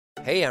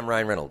Hey, I'm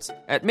Ryan Reynolds.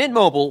 At Mint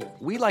Mobile,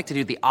 we like to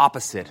do the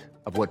opposite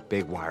of what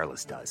Big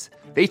Wireless does.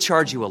 They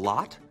charge you a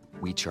lot,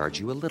 we charge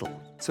you a little.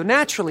 So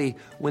naturally,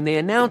 when they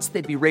announced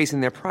they'd be raising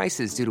their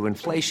prices due to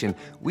inflation,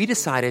 we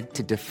decided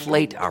to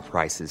deflate our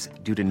prices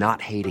due to not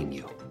hating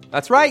you.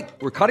 That's right.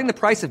 We're cutting the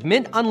price of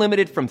Mint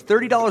Unlimited from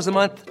 $30 a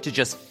month to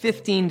just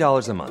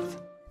 $15 a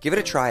month. Give it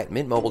a try at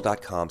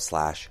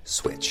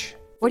mintmobile.com/switch.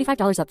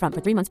 $45 up front for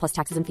 3 months plus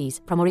taxes and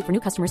fees. Promo rate for new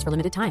customers for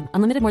limited time.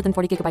 Unlimited more than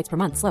 40 gigabytes per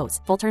month. Slows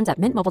full terms at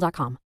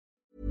mintmobile.com.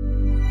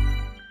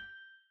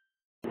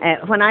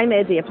 When I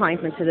made the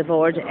appointment to the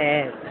board,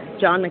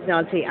 John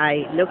McNulty,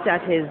 I looked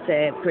at his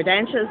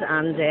credentials,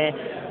 and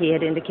he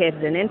had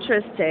indicated an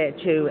interest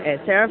to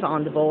serve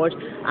on the board,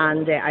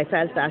 and I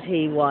felt that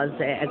he was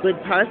a good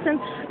person,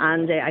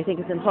 and I think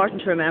it's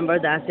important to remember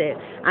that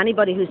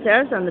anybody who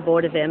serves on the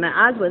board of IMA,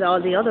 as with all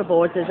the other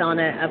boards, is on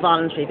a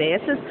voluntary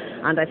basis,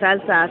 and I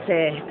felt that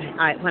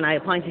when I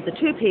appointed the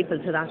two people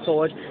to that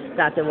board,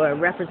 that they were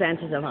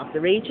representative of the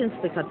regions,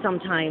 because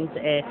sometimes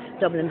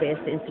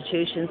Dublin-based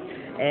institutions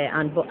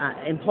and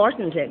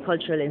important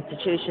cultural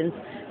institutions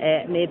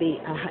maybe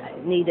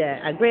need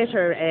a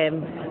greater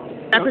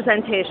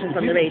representation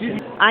from the region.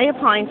 I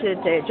appointed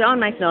John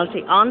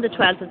McNulty on the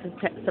 12th of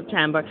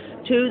September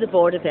to the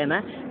Board of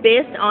IMA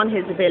based on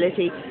his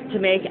ability to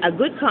make a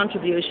good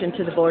contribution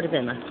to the Board of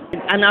IMA.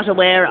 I'm not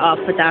aware of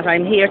that.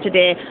 I'm here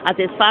today at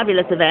this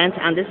fabulous event,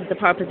 and this is the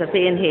purpose of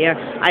being here.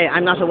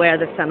 I'm not aware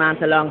that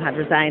Samantha Long had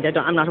resigned.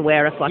 I'm not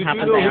aware of what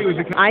happened there.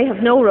 I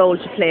have no role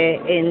to play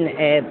in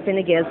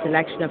Fine Gael's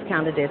selection of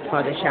candidates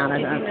for the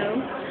Shannon.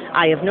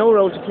 I have no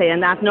role to play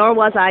in that, nor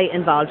was I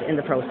involved in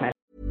the process.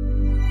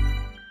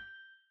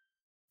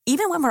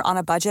 Even when we're on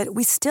a budget,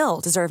 we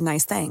still deserve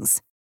nice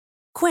things.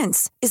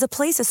 Quince is a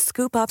place to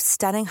scoop up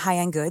stunning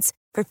high-end goods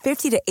for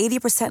 50 to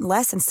 80%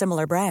 less than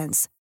similar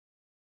brands.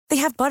 They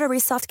have buttery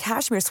soft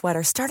cashmere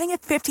sweaters starting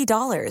at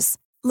 $50,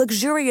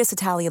 luxurious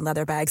Italian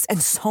leather bags,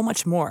 and so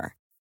much more.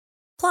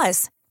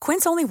 Plus,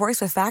 Quince only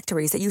works with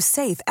factories that use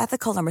safe,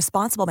 ethical, and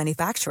responsible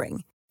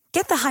manufacturing.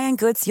 Get the high-end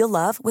goods you'll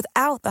love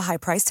without the high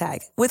price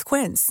tag with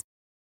Quince.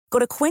 Go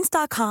to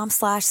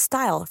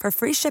quince.com/style for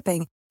free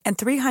shipping and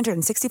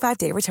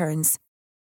 365-day returns.